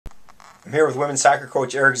I'm here with women's soccer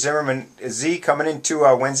coach Eric Zimmerman. Z, coming into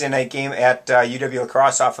a Wednesday night game at UW La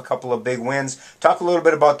Crosse off a couple of big wins. Talk a little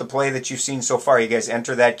bit about the play that you've seen so far. You guys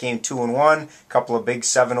enter that game 2-1, a couple of big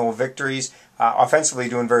 7-0 victories. Offensively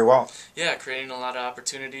doing very well. Yeah, creating a lot of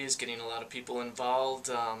opportunities, getting a lot of people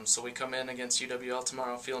involved. So we come in against UWL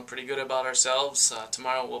tomorrow feeling pretty good about ourselves.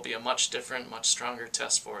 Tomorrow will be a much different, much stronger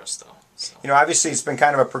test for us, though. So. You know, obviously it's been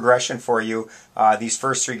kind of a progression for you. These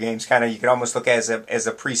first three games, kind of you could almost look at as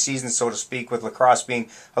a preseason, so to speak, with La Crosse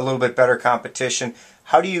being a little bit better competition.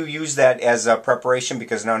 How do you use that as a preparation?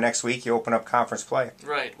 Because now next week you open up conference play.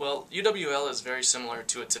 Right. Well, UWL is very similar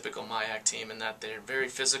to a typical MIAC team in that they're very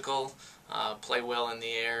physical, play well in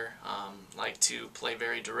the air, like to play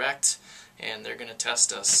very direct, and they're going to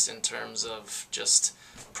test us in terms of just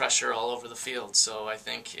pressure all over the field. So I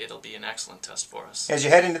think it'll be an excellent test for us. As you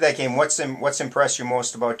head into that game, what's impressed you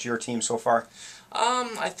most about your team so far?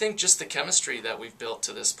 I think just the chemistry that we've built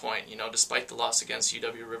to this point. You know, despite the loss against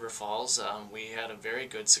UW River Falls, we had a very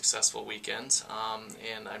good, successful weekend,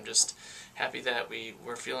 and I'm just happy that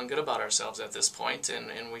we're feeling good about ourselves at this point,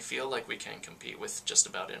 and we feel like we can compete with just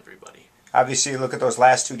about everybody. Obviously, you look at those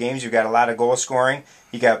last two games, you've got a lot of goal scoring.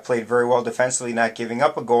 You got played very well defensively, not giving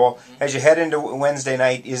up a goal. As you head into Wednesday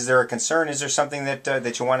night, is there a concern? Is there something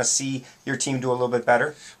that you want to see your team do a little bit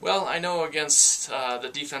better? Well, I know against the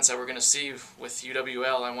defense that we're going to see with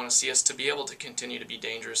UWL, I want to see us to be able to continue to be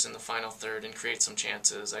dangerous in the final third and create some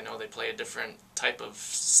chances. I know they play a different type of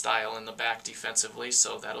style in the back defensively,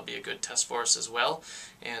 so that'll be a good test for us as well.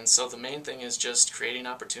 And so the main thing is just creating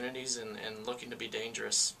opportunities and looking to be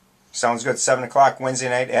dangerous. Sounds good. 7 o'clock Wednesday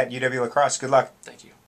night at UW La Crosse. Good luck. Thank you.